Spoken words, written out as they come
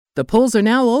The polls are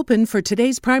now open for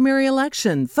today's primary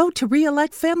election. Vote to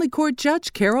re-elect Family Court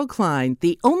Judge Carol Klein,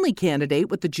 the only candidate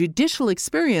with the judicial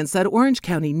experience that Orange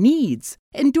County needs.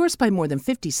 Endorsed by more than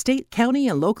 50 state, county,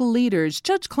 and local leaders,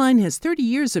 Judge Klein has 30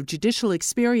 years of judicial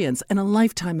experience and a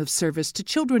lifetime of service to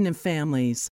children and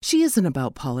families. She isn't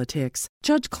about politics.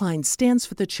 Judge Klein stands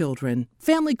for the children.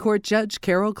 Family Court Judge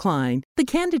Carol Klein, the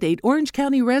candidate Orange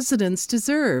County residents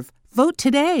deserve. Vote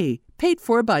today. Paid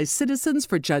for by Citizens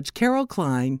for Judge Carol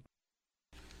Klein.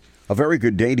 A very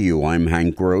good day to you. I'm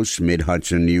Hank Gross,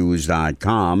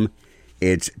 MidHudsonNews.com.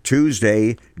 It's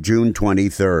Tuesday, June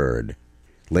 23rd.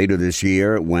 Later this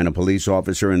year, when a police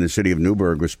officer in the city of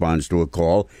Newburgh responds to a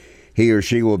call, he or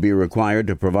she will be required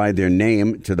to provide their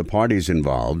name to the parties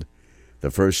involved.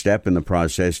 The first step in the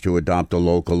process to adopt a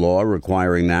local law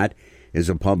requiring that is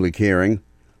a public hearing.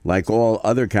 Like all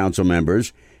other council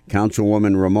members,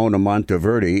 Councilwoman Ramona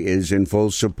Monteverde is in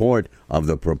full support of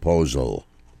the proposal.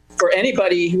 For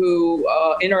anybody who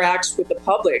interacts with the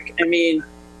public, I mean,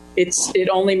 it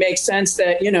only makes sense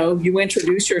that, you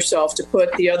introduce yourself to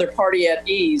put the other party at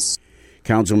ease.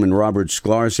 Councilman Robert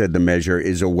Sklar said the measure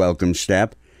is a welcome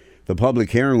step. The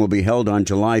public hearing will be held on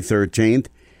July 13th,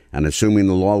 and assuming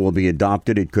the law will be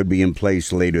adopted, it could be in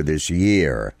place later this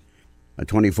year. A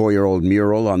 24-year-old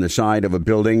mural on the side of a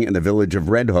building in the village of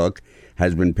Red Hook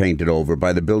has been painted over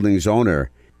by the building's owner.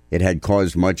 It had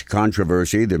caused much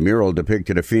controversy. The mural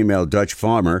depicted a female Dutch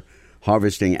farmer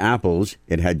harvesting apples.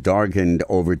 It had darkened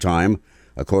over time,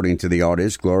 according to the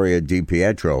artist Gloria Di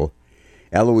Pietro.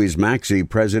 Eloise Maxey,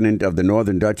 president of the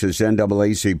Northern Dutchess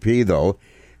NAACP, though,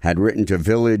 had written to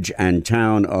village and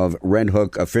town of Red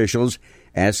Hook officials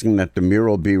asking that the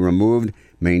mural be removed,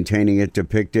 maintaining it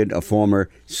depicted a former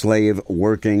slave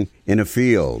working in a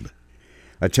field.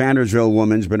 A Tannersville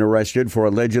woman's been arrested for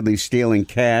allegedly stealing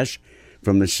cash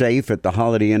from the safe at the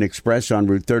Holiday Inn Express on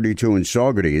Route 32 in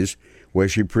Saugerties, where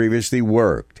she previously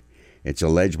worked. It's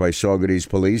alleged by Saugerties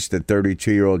police that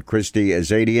 32-year-old Christy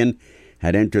Azadian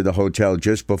had entered the hotel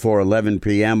just before 11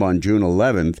 p.m. on June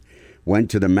 11th,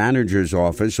 went to the manager's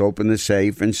office, opened the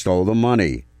safe, and stole the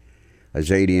money.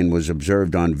 Azadian was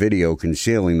observed on video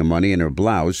concealing the money in her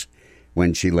blouse.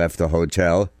 When she left the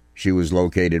hotel, she was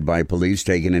located by police,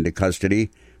 taken into custody,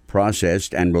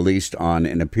 processed, and released on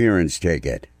an appearance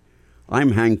ticket.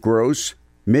 I'm Hank Gross,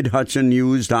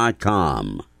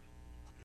 MidHudsonNews.com.